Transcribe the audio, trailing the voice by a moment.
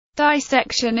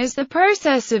Dissection is the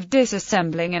process of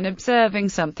disassembling and observing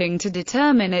something to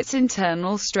determine its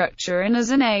internal structure and as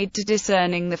an aid to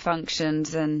discerning the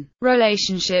functions and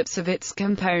relationships of its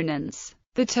components.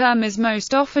 The term is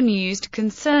most often used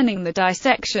concerning the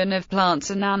dissection of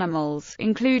plants and animals,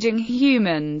 including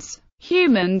humans.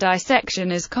 Human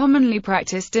dissection is commonly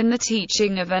practiced in the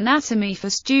teaching of anatomy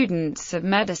for students of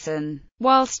medicine,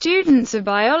 while students of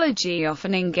biology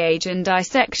often engage in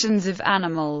dissections of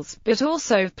animals, but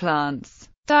also of plants.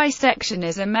 Dissection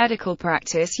is a medical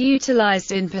practice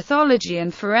utilized in pathology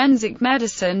and forensic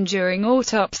medicine during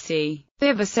autopsy.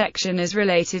 Vivisection is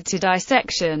related to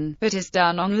dissection, but is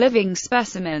done on living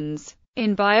specimens.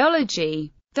 In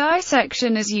biology,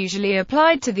 dissection is usually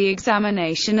applied to the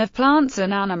examination of plants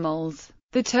and animals.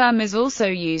 The term is also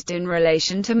used in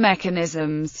relation to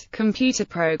mechanisms, computer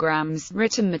programs,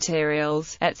 written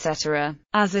materials, etc.,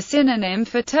 as a synonym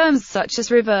for terms such as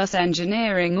reverse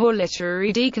engineering or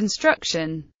literary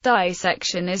deconstruction.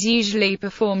 Dissection is usually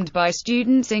performed by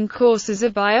students in courses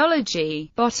of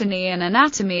biology, botany and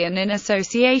anatomy and in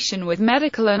association with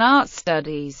medical and art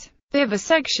studies.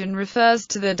 Vivisection refers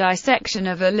to the dissection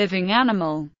of a living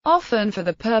animal, often for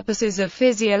the purposes of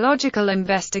physiological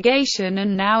investigation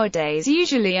and nowadays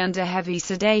usually under heavy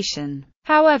sedation.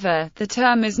 However, the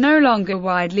term is no longer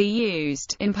widely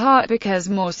used, in part because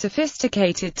more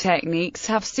sophisticated techniques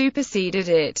have superseded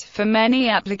it for many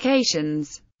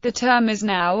applications. The term is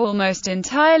now almost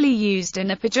entirely used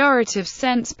in a pejorative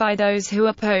sense by those who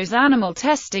oppose animal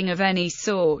testing of any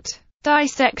sort.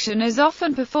 Dissection is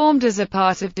often performed as a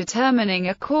part of determining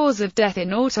a cause of death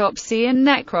in autopsy and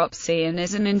necropsy and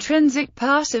is an intrinsic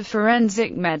part of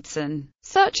forensic medicine,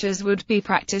 such as would be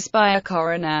practiced by a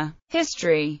coroner.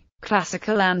 History.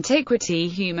 Classical antiquity.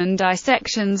 Human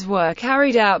dissections were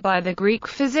carried out by the Greek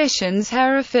physicians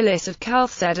Herophilus of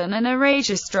Chalcedon and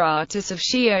Erasistratus of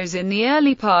Chios in the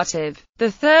early part of the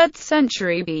 3rd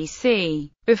century BC.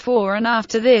 Before and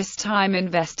after this time,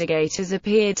 investigators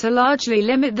appeared to largely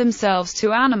limit themselves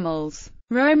to animals.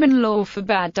 Roman law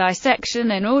forbade dissection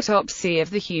and autopsy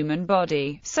of the human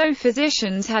body, so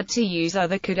physicians had to use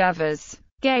other cadavers.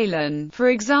 Galen, for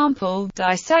example,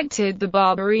 dissected the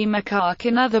Barbary macaque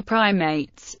and other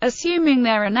primates, assuming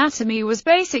their anatomy was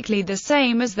basically the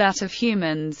same as that of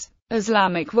humans.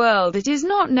 Islamic world. It is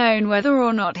not known whether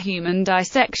or not human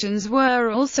dissections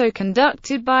were also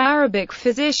conducted by Arabic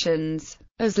physicians.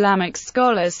 Islamic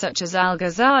scholars such as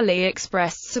Al-Ghazali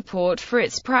expressed support for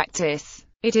its practice.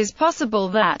 It is possible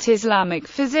that Islamic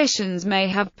physicians may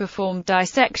have performed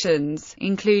dissections,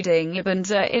 including Ibn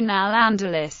Zar in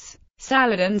Al-Andalus,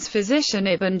 Saladin's physician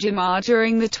Ibn Jamar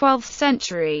during the 12th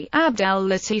century, Abd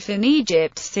al-Latif in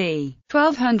Egypt c.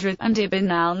 1200, and Ibn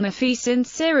al-Nafis in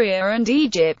Syria and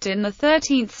Egypt in the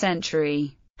 13th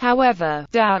century. However,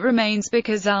 doubt remains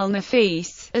because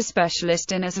al-Nafis, a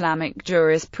specialist in Islamic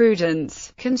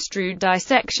jurisprudence, construed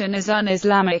dissection as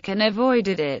un-Islamic and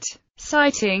avoided it,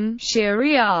 citing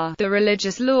Sharia, the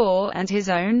religious law, and his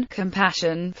own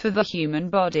compassion for the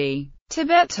human body.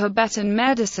 Tibetan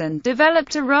medicine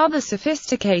developed a rather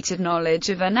sophisticated knowledge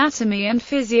of anatomy and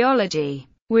physiology,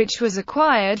 which was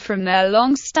acquired from their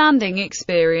long-standing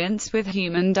experience with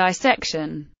human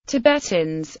dissection.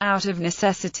 Tibetans, out of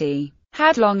necessity,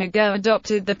 had long ago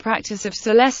adopted the practice of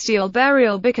celestial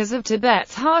burial because of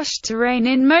Tibet's harsh terrain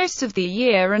in most of the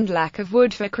year and lack of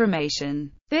wood for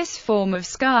cremation. This form of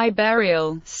sky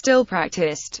burial, still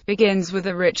practiced, begins with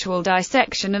a ritual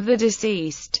dissection of the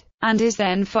deceased, and is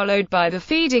then followed by the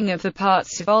feeding of the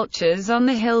parts to vultures on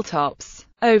the hilltops.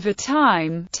 Over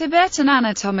time, Tibetan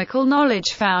anatomical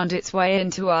knowledge found its way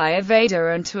into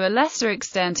Ayurveda and to a lesser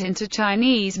extent into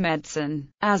Chinese medicine.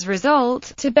 As a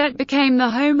result, Tibet became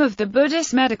the home of the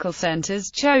Buddhist medical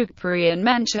centers Chokpuri and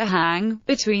Menchahang,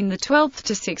 between the 12th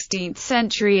to 16th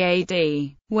century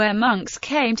AD, where monks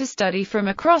came to study from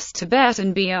across Tibet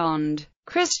and beyond.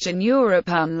 Christian Europe.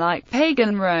 Unlike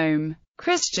pagan Rome,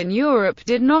 Christian Europe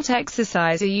did not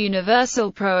exercise a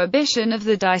universal prohibition of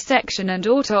the dissection and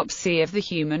autopsy of the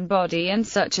human body, and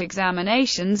such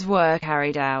examinations were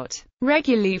carried out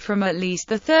regularly from at least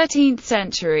the 13th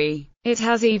century. It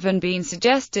has even been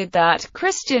suggested that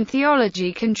Christian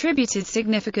theology contributed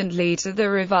significantly to the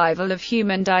revival of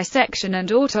human dissection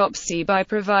and autopsy by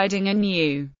providing a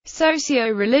new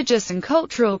socio-religious and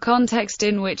cultural context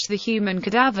in which the human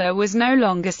cadaver was no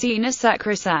longer seen as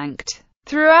sacrosanct.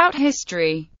 Throughout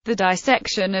history, the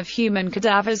dissection of human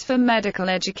cadavers for medical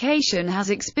education has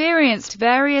experienced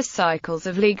various cycles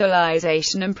of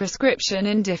legalization and prescription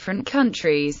in different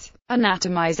countries.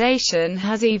 Anatomization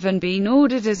has even been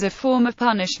ordered as a form of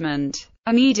punishment.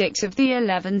 an edict of the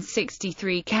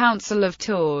 1163 Council of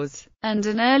Tours, and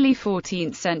an early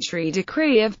 14th century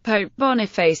decree of Pope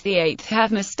Boniface VIII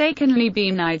have mistakenly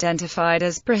been identified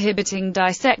as prohibiting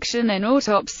dissection and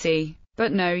autopsy,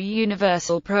 but no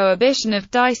universal prohibition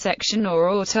of dissection or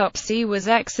autopsy was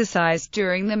exercised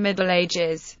during the Middle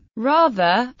Ages.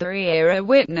 Rather, the era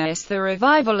witnessed the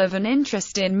revival of an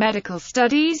interest in medical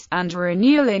studies, and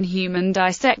renewal in human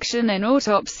dissection and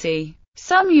autopsy.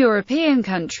 Some European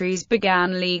countries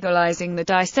began legalizing the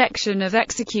dissection of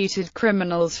executed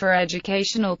criminals for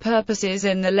educational purposes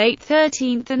in the late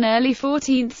 13th and early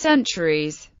 14th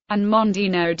centuries, and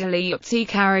Mondino de Leopti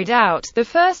carried out the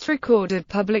first recorded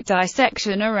public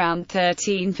dissection around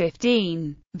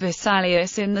 1315.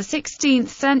 Vesalius in the 16th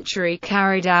century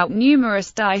carried out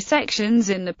numerous dissections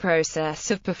in the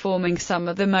process of performing some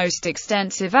of the most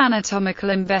extensive anatomical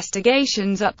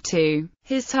investigations up to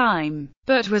his time,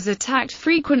 but was attacked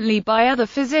frequently by other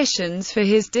physicians for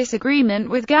his disagreement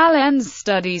with Galen's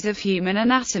studies of human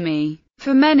anatomy.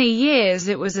 For many years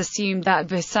it was assumed that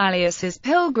Vesalius's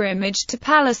pilgrimage to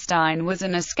Palestine was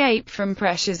an escape from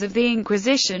pressures of the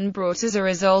Inquisition brought as a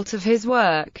result of his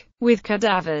work with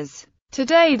cadavers.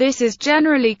 Today this is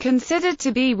generally considered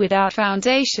to be without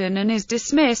foundation and is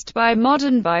dismissed by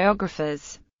modern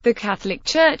biographers. The Catholic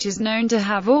Church is known to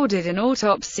have ordered an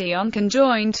autopsy on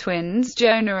conjoined twins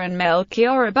Jonah and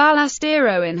Melchiorre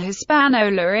Ballestero in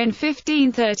Hispaniola in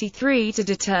 1533 to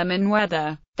determine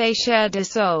whether they shared a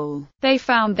soul. They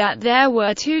found that there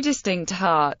were two distinct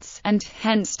hearts, and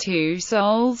hence two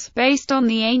souls, based on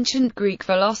the ancient Greek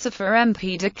philosopher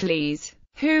Empedocles,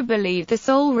 who believed the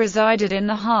soul resided in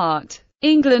the heart.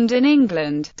 In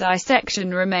England,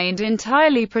 dissection remained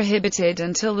entirely prohibited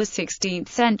until the 16th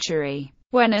century,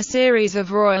 when a series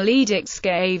of royal edicts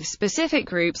gave specific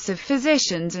groups of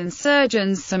physicians and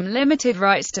surgeons some limited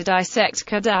rights to dissect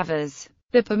cadavers.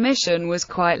 The permission was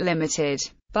quite limited.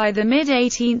 By the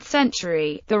mid-18th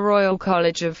century, the Royal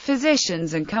College of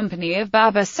Physicians and Company of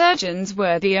Barber Surgeons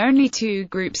were the only two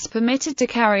groups permitted to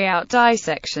carry out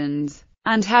dissections,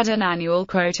 and had an annual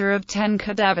quota of 10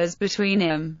 cadavers between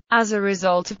them. As a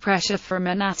result of pressure from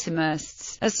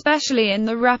anatomists, especially in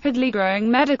the rapidly growing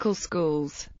medical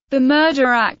schools, the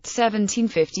Murder Act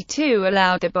 1752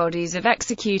 allowed the bodies of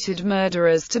executed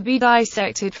murderers to be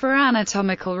dissected for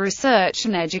anatomical research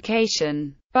and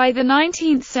education. By the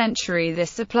 19th century the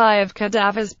supply of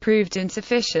cadavers proved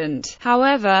insufficient,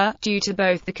 however, due to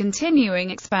both the continuing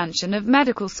expansion of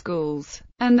medical schools,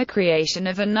 and the creation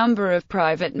of a number of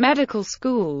private medical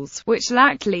schools, which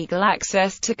lacked legal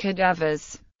access to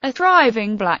cadavers. A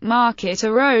thriving black market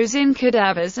arose in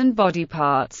cadavers and body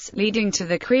parts, leading to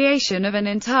the creation of an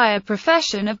entire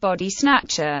profession of body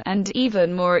snatcher, and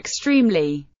even more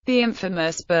extremely, the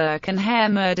infamous Burke and Hare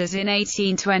murders in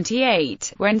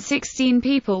 1828, when 16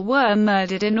 people were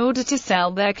murdered in order to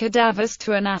sell their cadavers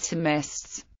to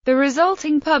anatomists. The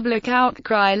resulting public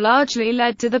outcry largely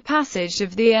led to the passage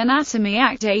of the Anatomy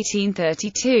Act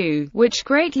 1832, which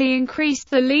greatly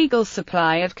increased the legal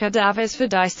supply of cadavers for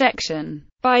dissection.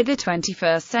 By the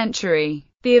 21st century,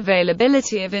 the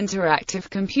availability of interactive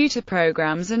computer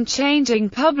programs and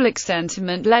changing public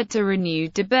sentiment led to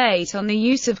renewed debate on the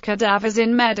use of cadavers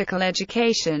in medical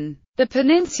education. The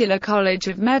Peninsula College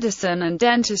of Medicine and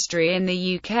Dentistry in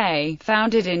the UK,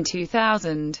 founded in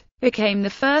 2000, became the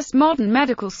first modern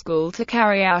medical school to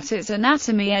carry out its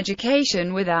anatomy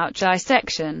education without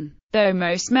dissection, though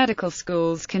most medical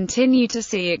schools continue to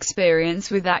see experience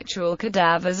with actual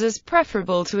cadavers as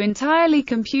preferable to entirely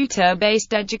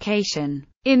computer-based education.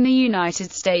 In the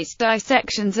United States,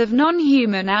 dissections of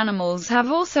non-human animals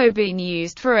have also been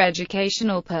used for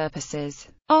educational purposes,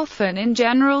 often in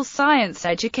general science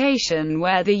education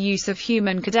where the use of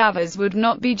human cadavers would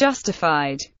not be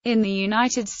justified. In the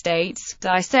United States,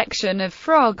 dissection of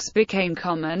frogs became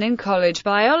common in college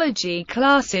biology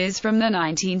classes from the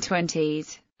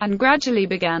 1920s, and gradually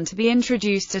began to be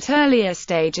introduced at earlier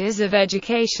stages of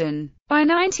education. By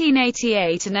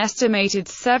 1988, an estimated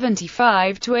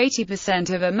 75 to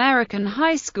 80% of American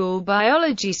high school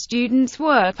biology students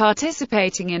were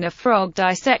participating in a frog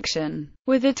dissection,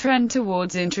 with a trend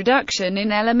towards introduction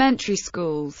in elementary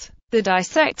schools. The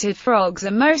dissected frogs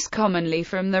are most commonly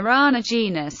from the Rana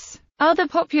genus. Other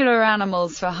popular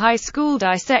animals for high school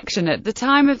dissection at the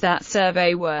time of that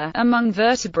survey were, among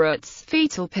vertebrates,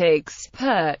 fetal pigs,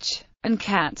 perch, and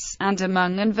cats, and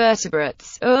among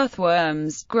invertebrates,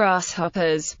 earthworms,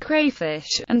 grasshoppers,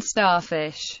 crayfish, and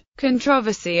starfish.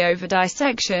 Controversy over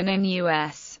dissection in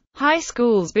U.S. high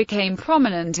schools became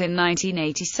prominent in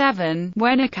 1987,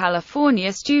 when a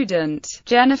California student,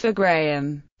 Jennifer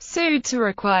Graham, sued to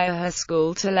require her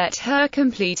school to let her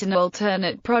complete an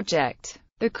alternate project.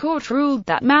 The court ruled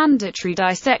that mandatory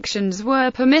dissections were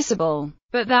permissible,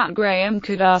 but that Graham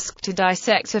could ask to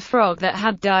dissect a frog that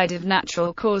had died of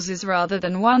natural causes rather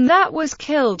than one that was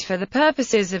killed for the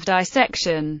purposes of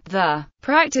dissection. The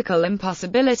practical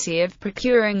impossibility of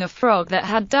procuring a frog that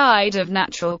had died of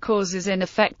natural causes in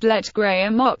effect let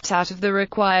Graham opt out of the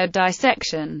required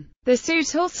dissection. The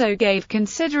suit also gave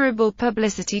considerable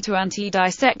publicity to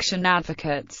anti-dissection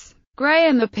advocates.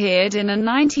 Graham appeared in a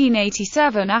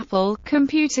 1987 Apple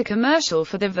computer commercial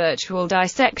for the virtual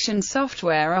dissection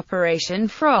software Operation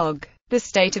Frog. The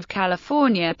state of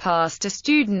California passed a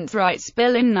students' rights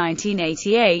bill in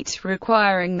 1988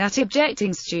 requiring that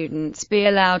objecting students be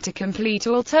allowed to complete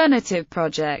alternative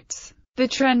projects. The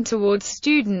trend towards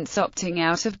students opting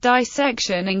out of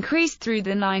dissection increased through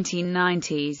the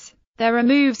 1990s. There are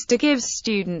moves to give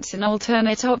students an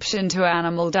alternate option to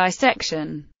animal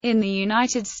dissection. In the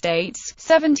United States,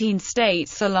 17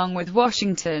 states along with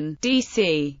Washington,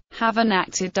 D.C., have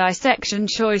enacted dissection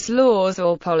choice laws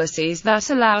or policies that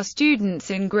allow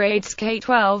students in grades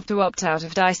K-12 to opt out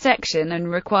of dissection and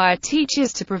require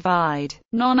teachers to provide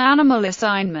non-animal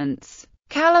assignments.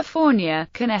 California,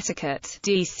 Connecticut,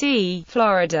 D.C.,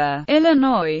 Florida,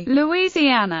 Illinois,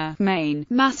 Louisiana, Maine,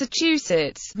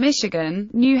 Massachusetts, Michigan,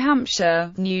 New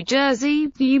Hampshire, New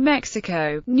Jersey, New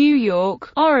Mexico, New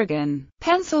York, Oregon,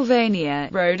 Pennsylvania,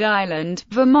 Rhode Island,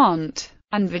 Vermont,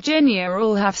 and Virginia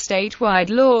all have statewide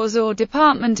laws or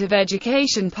Department of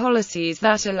Education policies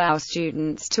that allow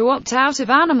students to opt out of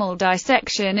animal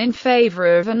dissection in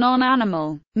favor of a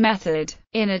non-animal method.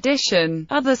 In addition,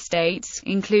 other states,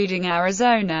 including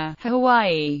Arizona,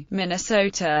 Hawaii,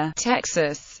 Minnesota,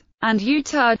 Texas, and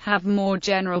Utah, have more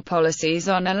general policies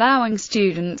on allowing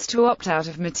students to opt out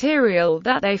of material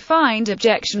that they find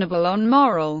objectionable on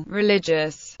moral,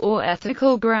 religious, or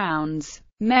ethical grounds.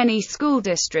 Many school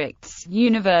districts,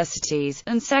 universities,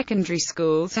 and secondary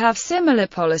schools have similar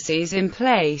policies in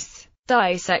place.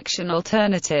 Dissection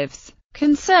alternatives.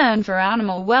 Concern for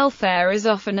animal welfare is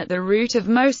often at the root of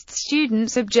most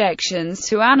students' objections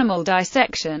to animal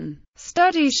dissection.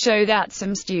 Studies show that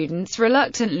some students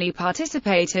reluctantly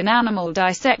participate in animal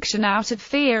dissection out of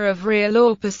fear of real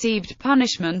or perceived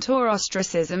punishment or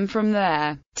ostracism from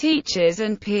their teachers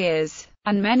and peers,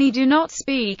 and many do not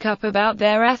speak up about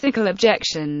their ethical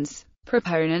objections.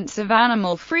 Proponents of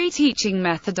animal-free teaching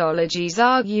methodologies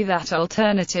argue that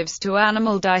alternatives to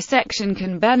animal dissection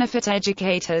can benefit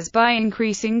educators by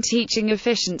increasing teaching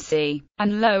efficiency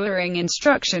and lowering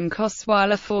instruction costs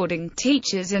while affording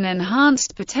teachers an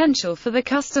enhanced potential for the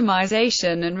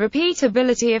customization and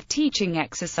repeatability of teaching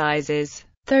exercises.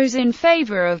 Those in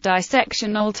favor of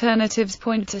dissection alternatives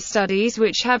point to studies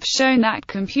which have shown that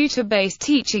computer-based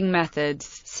teaching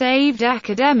methods saved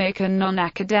academic and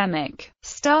non-academic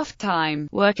staff time,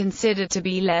 were considered to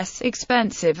be less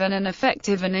expensive and an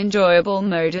effective and enjoyable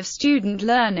mode of student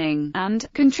learning, and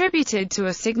contributed to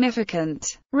a significant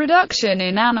reduction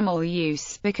in animal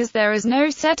use, because there is no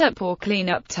setup or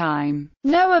cleanup time,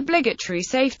 no obligatory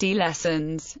safety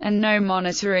lessons, and no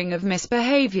monitoring of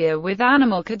misbehavior with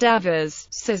animal cadavers,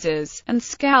 scissors, and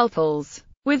scalpels.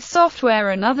 With software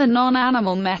and other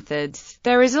non-animal methods,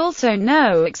 there is also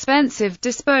no expensive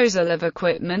disposal of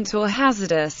equipment or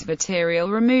hazardous material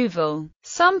removal.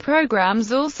 Some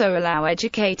programs also allow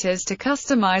educators to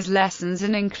customize lessons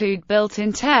and include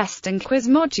built-in test and quiz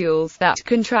modules that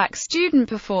can track student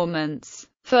performance.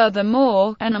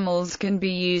 Furthermore, animals can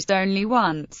be used only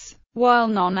once, while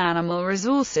non-animal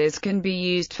resources can be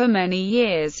used for many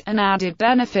years, an added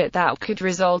benefit that could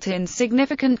result in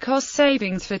significant cost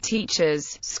savings for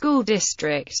teachers, school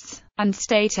districts, and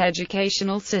state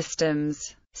educational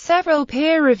systems. Several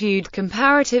peer-reviewed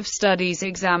comparative studies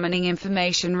examining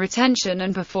information retention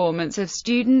and performance of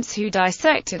students who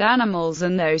dissected animals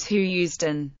and those who used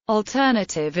an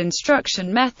alternative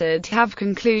instruction method have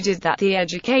concluded that the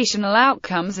educational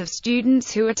outcomes of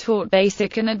students who are taught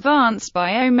basic and advanced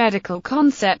biomedical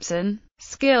concepts and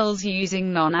skills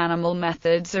using non-animal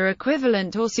methods are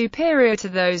equivalent or superior to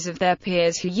those of their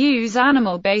peers who use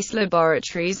animal-based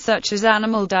laboratories such as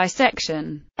animal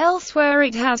dissection. Elsewhere,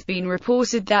 it has been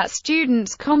reported that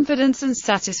students' confidence and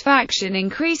satisfaction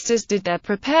increased, as did their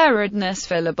preparedness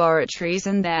for laboratories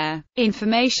and their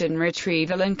information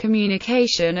retrieval and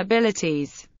communication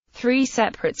abilities. 3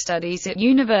 separate studies at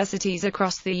universities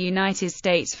across the United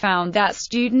States found that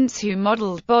students who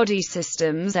modeled body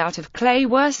systems out of clay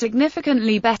were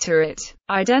significantly better at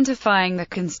identifying the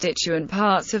constituent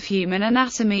parts of human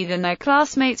anatomy than their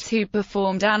classmates who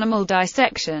performed animal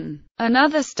dissection.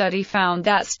 Another study found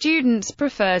that students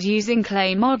preferred using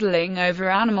clay modeling over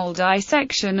animal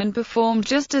dissection and performed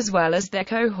just as well as their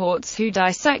cohorts who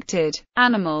dissected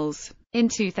animals. In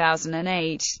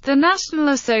 2008, the National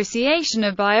Association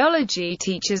of Biology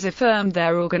Teachers affirmed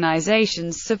their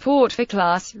organization's support for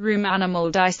classroom animal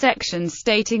dissection,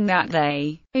 stating that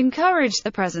they encourage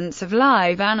the presence of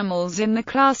live animals in the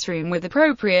classroom with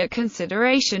appropriate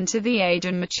consideration to the age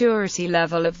and maturity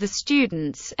level of the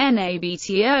students.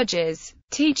 NABT urges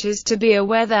teachers to be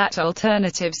aware that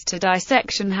alternatives to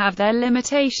dissection have their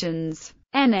limitations.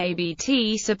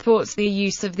 NABT supports the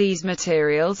use of these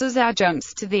materials as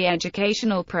adjuncts to the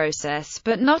educational process,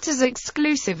 but not as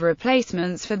exclusive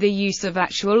replacements for the use of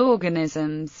actual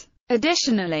organisms.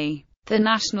 Additionally, the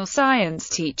National Science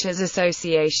Teachers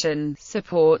Association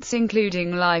supports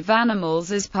including live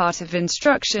animals as part of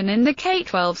instruction in the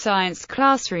K-12 science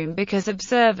classroom because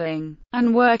observing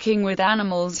and working with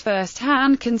animals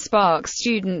firsthand can spark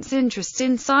students' interest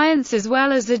in science as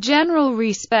well as a general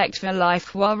respect for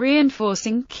life while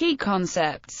reinforcing key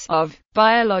concepts of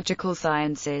biological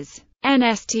sciences.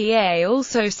 NSTA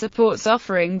also supports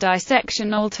offering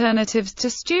dissection alternatives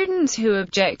to students who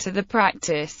object to the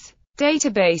practice.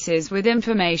 Databases with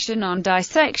information on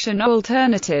dissection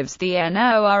alternatives. The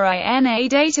NORINA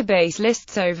database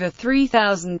lists over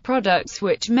 3,000 products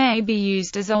which may be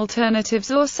used as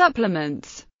alternatives or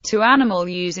supplements to animal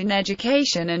use in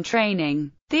education and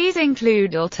training. These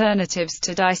include alternatives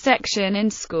to dissection in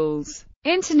schools.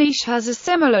 Interniche has a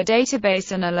similar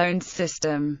database and a loan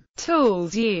system.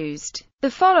 Tools used. The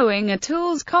following are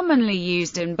tools commonly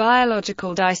used in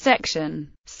biological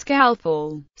dissection: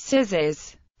 scalpel,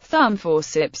 scissors, thumb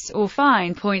forceps or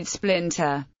fine point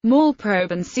splinter, maul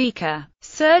probe and seeker,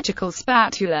 surgical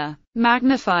spatula,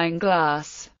 magnifying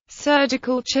glass,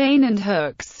 surgical chain and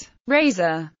hooks,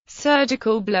 razor,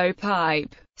 surgical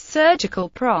blowpipe, surgical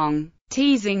prong,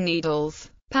 teasing needles,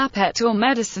 pipette or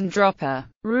medicine dropper,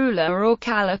 ruler or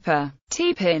caliper,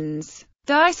 T-pins,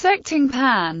 dissecting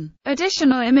pan.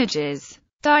 Additional images: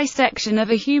 dissection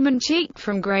of a human cheek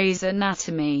from Gray's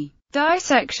Anatomy,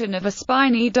 dissection of a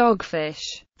spiny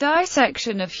dogfish,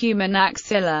 dissection of human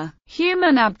axilla,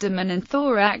 human abdomen and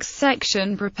thorax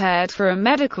section prepared for a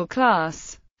medical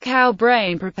class, cow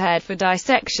brain prepared for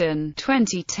dissection,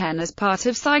 2010 as part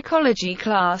of psychology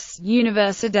class,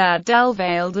 Universidad del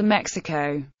Valle de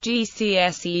Mexico,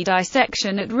 GCSE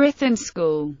dissection at Ruthin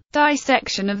School,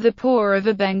 dissection of the paw of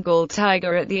a Bengal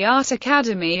tiger at the Art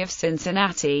Academy of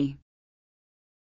Cincinnati.